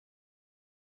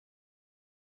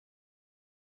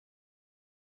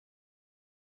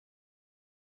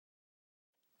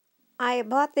I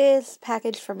bought this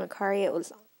package from Mercari. It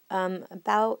was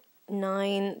about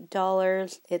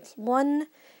 $9. It's one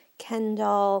Ken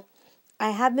doll.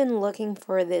 I have been looking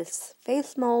for this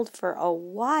face mold for a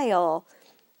while,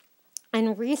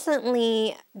 and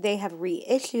recently they have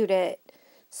reissued it,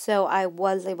 so I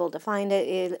was able to find it.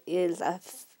 It is a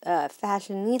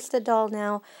fashionista doll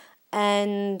now,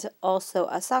 and also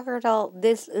a soccer doll.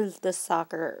 This is the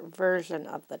soccer version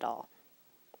of the doll.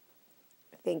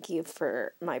 Thank you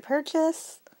for my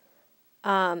purchase.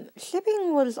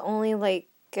 Shipping was only like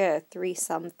 $3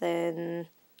 something,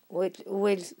 which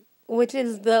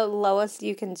is the lowest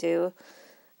you can do,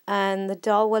 and the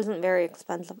doll wasn't very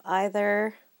expensive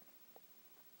either.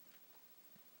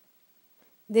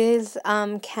 This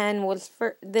Ken was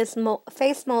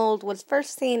face mold was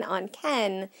first seen on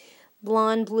Ken,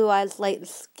 blonde, blue eyes, light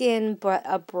skin, but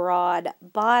a broad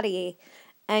body,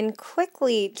 and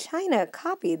quickly China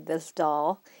copied this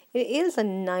doll. It is a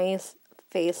nice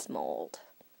face mold.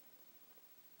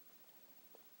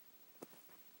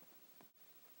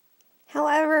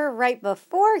 However, right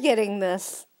before getting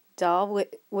this doll,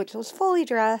 which was fully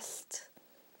dressed,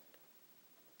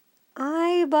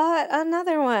 I bought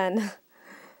another one.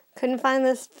 Couldn't find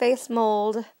this face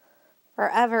mold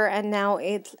forever, and now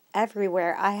it's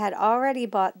everywhere. I had already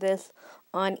bought this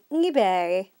on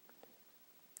eBay,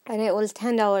 and it was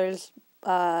 $10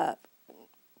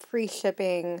 free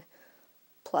shipping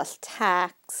plus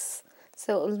tax,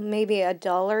 so it was maybe $1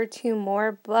 or $2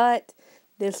 more, but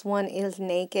this one is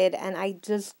naked, and I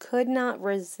just could not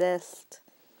resist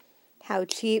how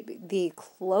cheap the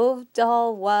clothed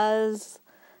doll was,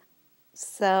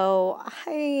 so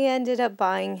I ended up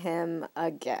buying him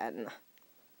again.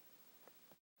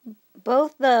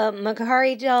 Both the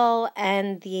Mercari doll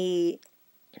and the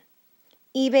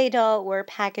eBay doll were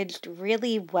packaged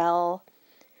really well.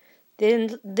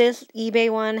 This eBay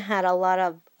one had a lot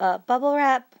of bubble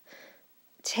wrap,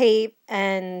 tape,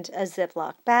 and a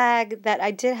Ziploc bag that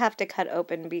I did have to cut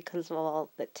open because of all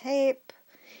the tape.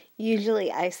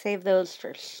 Usually I save those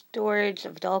for storage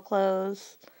of doll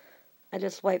clothes. I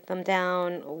just wipe them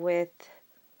down with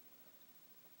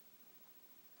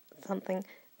something.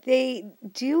 They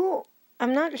do,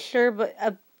 I'm not sure,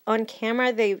 but on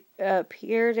camera they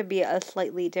appear to be a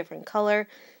slightly different color.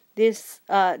 This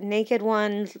naked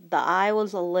one's, the eye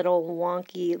was a little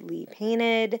wonkily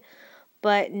painted,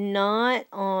 but not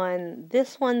on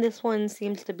this one. This one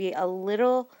seems to be a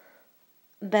little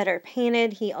better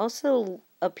painted. He also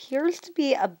appears to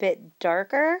be a bit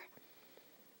darker,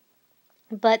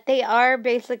 but they are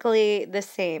basically the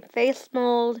same face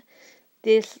mold.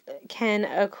 This Ken,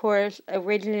 of course,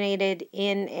 originated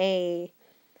in a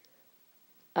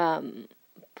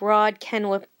broad Ken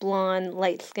with blonde,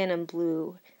 light skin, and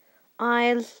blue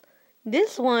eyes.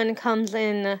 This one comes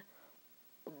in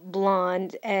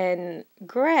blonde and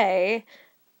gray,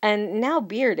 and now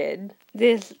bearded.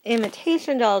 This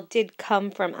imitation doll did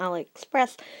come from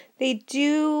AliExpress. They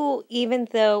do, even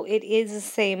though it is the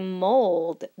same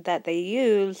mold that they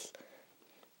use,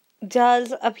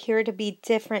 does appear to be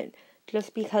different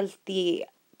just because the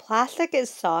plastic is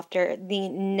softer. The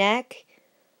neck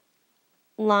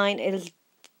line is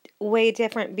way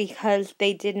different because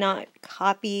they did not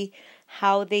copy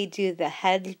how they do the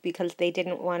heads because they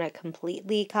didn't want to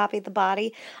completely copy the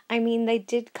body. I mean, they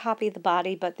did copy the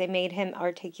body, but they made him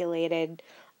articulated,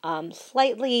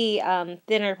 slightly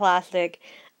thinner plastic,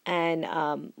 and,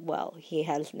 well, he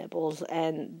has nipples,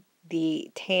 and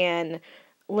the tan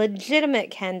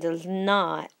legitimate Ken does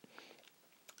not.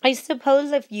 I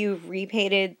suppose if you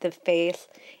repainted the face,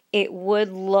 it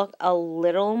would look a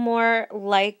little more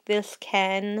like this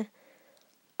Ken,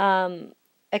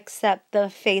 except the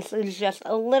face is just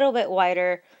a little bit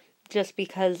wider just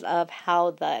because of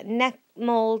how the neck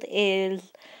mold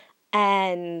is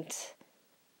and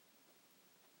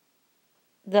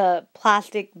the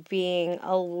plastic being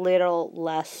a little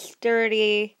less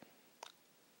sturdy.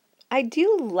 I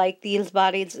do like these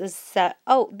bodies.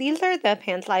 Oh, these are the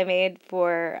pants I made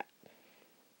for,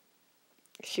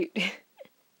 shoot,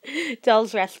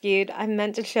 Dolls Rescued. I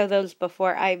meant to show those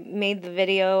before I made the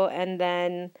video, and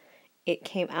then it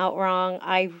came out wrong.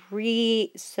 I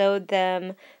re-sewed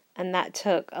them, and that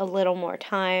took a little more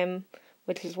time,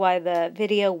 which is why the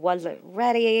video wasn't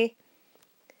ready.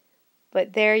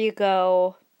 But there you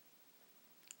go.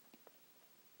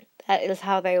 That is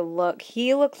how they look.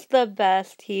 He looks the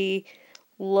best. He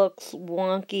looks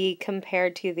wonky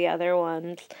compared to the other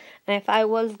ones. And if I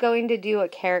was going to do a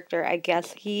character, I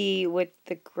guess he with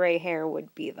the gray hair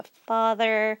would be the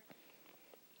father.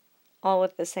 All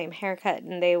with the same haircut,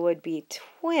 and they would be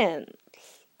twins.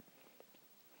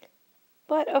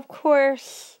 But of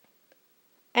course,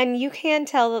 And you can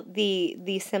tell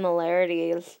the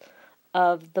similarities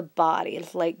of the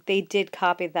bodies. Like, they did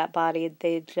copy that body,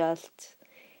 they just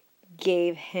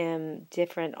gave him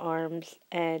different arms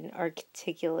and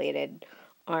articulated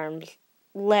arms,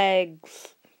 legs,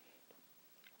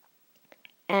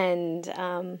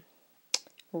 and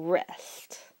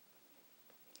wrist.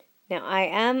 Now, I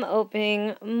am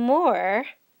opening more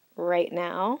right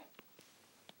now.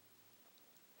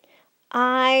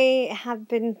 I have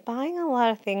been buying a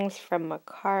lot of things from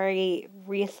Mercari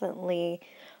recently.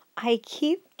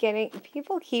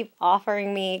 People keep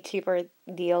offering me cheaper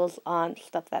deals on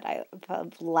stuff that I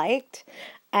have liked,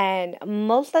 and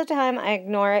most of the time I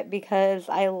ignore it because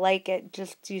I like it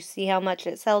just to see how much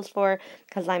it sells for,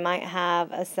 because I might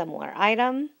have a similar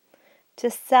item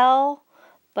to sell.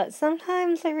 But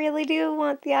sometimes I really do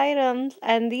want the items,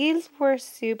 and these were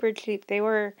super cheap. They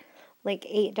were like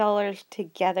 $8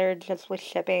 together just with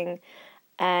shipping.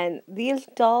 And these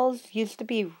dolls used to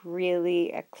be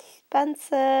really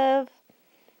expensive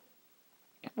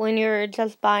when you're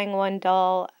just buying one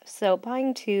doll. So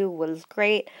buying two was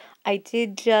great. I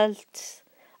did just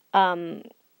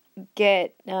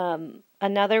get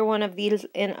another one of these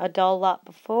in a doll lot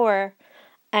before.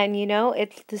 And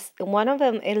it's this one of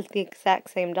them is the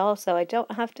exact same doll, so I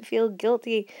don't have to feel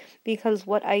guilty, because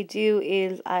what I do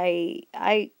is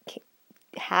I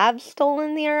have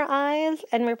stolen their eyes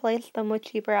and replaced them with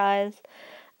cheaper eyes,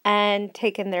 and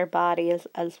taken their bodies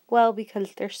as well,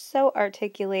 because they're so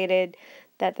articulated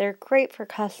that they're great for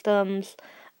customs.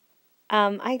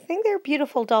 I think they're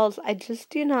beautiful dolls. I just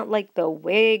do not like the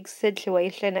wig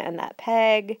situation and that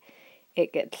peg.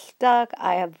 It gets stuck.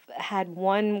 I have had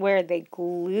one where they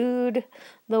glued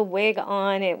the wig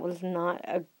on. It was not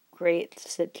a great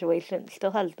situation. It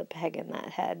still has the peg in that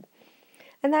head.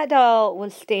 And that doll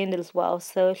was stained as well,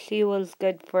 so she was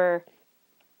good for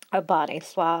a body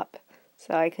swap.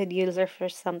 So I could use her for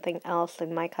something else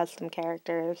in my custom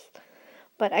characters.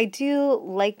 But I do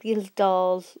like these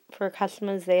dolls for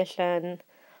customization.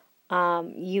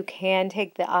 You can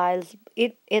take the eyes.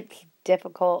 It's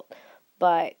difficult,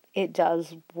 but it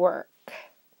does work.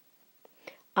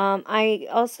 I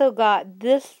also got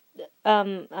this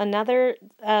another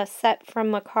set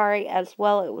from Mercari as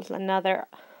well. It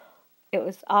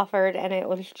was offered, and it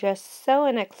was just so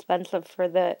inexpensive for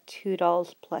the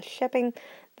 $2 plus shipping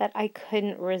that I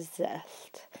couldn't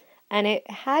resist. And it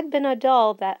had been a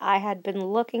doll that I had been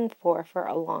looking for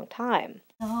a long time.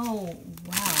 Oh,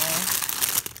 wow.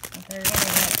 They're going to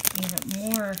get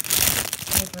even more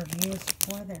reviews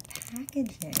for their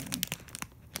packaging.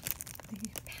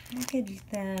 They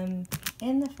packaged them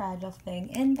in the fragile thing,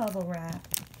 in bubble wrap,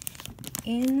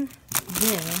 in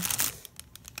this.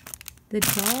 The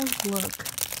dolls look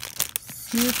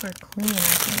super clean. I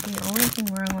think the only thing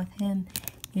wrong with him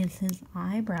is his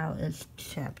eyebrow is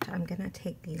chipped. I'm going to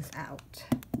take these out.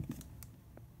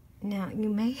 Now, you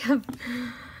may have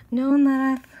known that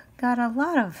I've got a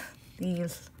lot of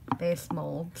these base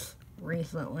molds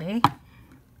recently.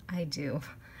 I do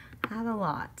have a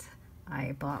lot.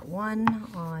 I bought one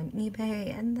on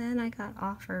eBay, and then I got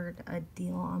offered a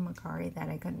deal on Mercari that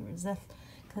I couldn't resist,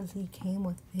 because he came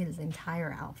with his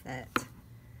entire outfit.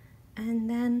 And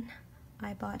then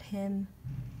I bought him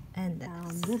and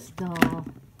this doll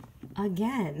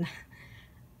again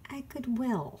at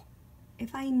Goodwill.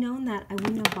 If I known that, I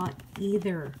wouldn't have bought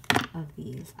either of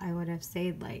these. I would have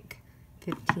saved like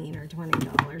 $15 or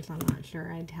 $20. I'm not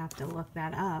sure. I'd have to look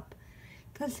that up,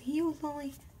 because he was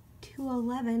only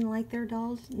 $2.11 like their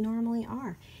dolls normally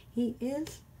are. He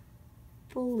is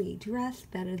fully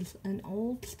dressed. That is an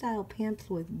old style pants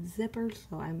with zippers,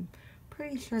 so I'm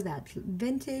pretty sure that's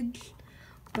vintage.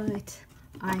 But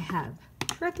I have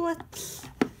triplets,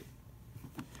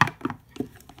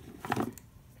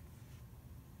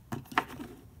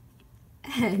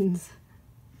 and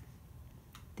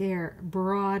their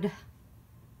broad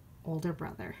older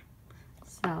brother.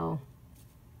 So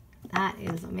that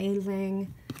is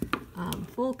amazing.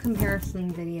 Full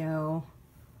comparison video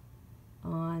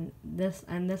on this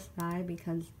and this guy,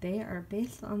 because they are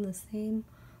based on the same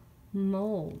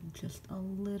mold, just a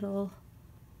little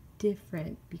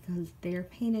different because they're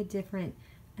painted different,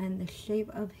 and the shape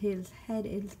of his head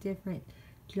is different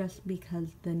just because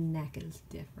the neck is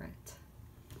different.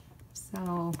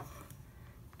 So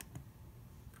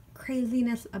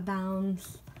craziness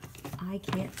abounds. I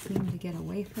can't seem to get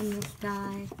away from this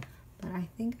guy, but I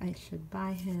think I should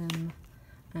buy him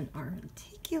an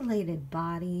articulated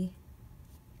body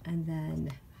and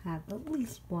then have at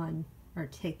least one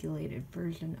articulated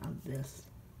version of this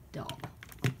doll.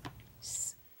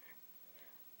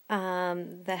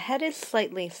 The head is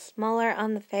slightly smaller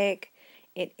on the fake.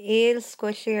 It is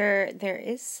squishier. There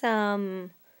is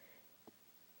some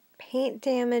paint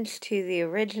damage to the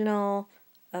original.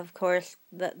 Of course,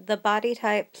 the body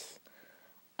types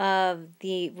of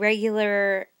the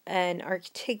regular and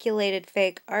articulated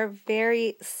fake are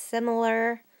very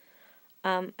similar.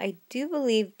 I do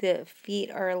believe the feet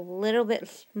are a little bit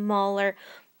smaller,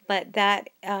 but that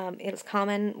is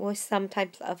common with some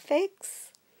types of fakes.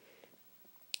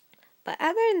 But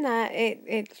other than that,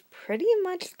 it's pretty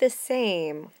much the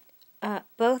same.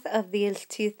 Both of these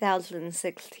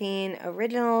 2016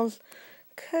 originals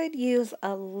could use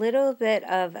a little bit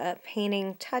of a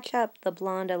painting touch-up, the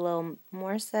blonde a little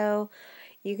more so.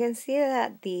 You can see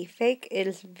that the fake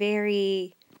is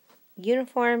very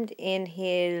uniformed in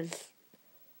his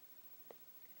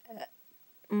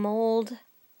mold.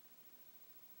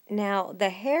 Now, the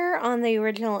hair on the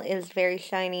original is very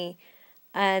shiny,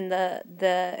 and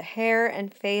the hair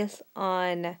and face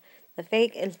on the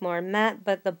fake is more matte,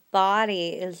 but the body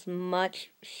is much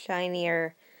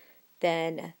shinier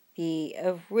than the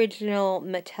original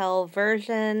Mattel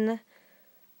version.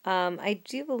 I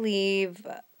do believe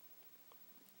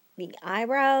the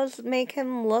eyebrows make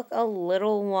him look a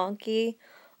little wonky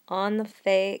on the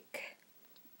fake.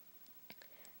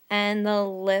 And the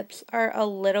lips are a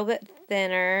little bit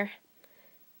thinner.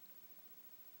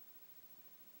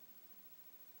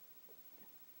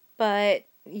 But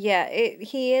yeah,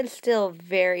 he is still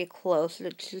very close.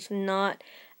 It's just not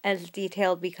as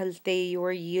detailed because they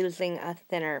were using a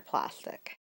thinner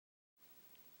plastic.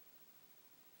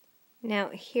 Now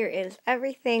here is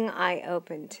everything I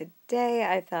opened today.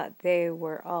 I thought they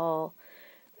were all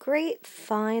great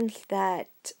finds. That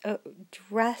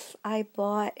dress I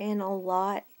bought in a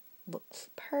lot looks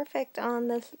perfect on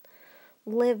this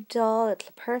Liv doll. It's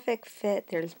a perfect fit.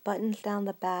 There's buttons down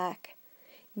the back.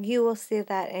 You will see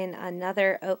that in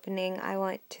another opening. I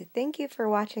want to thank you for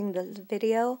watching this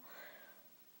video.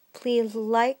 Please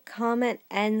like, comment,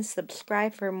 and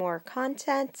subscribe for more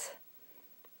content.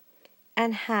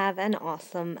 And have an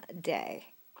awesome day.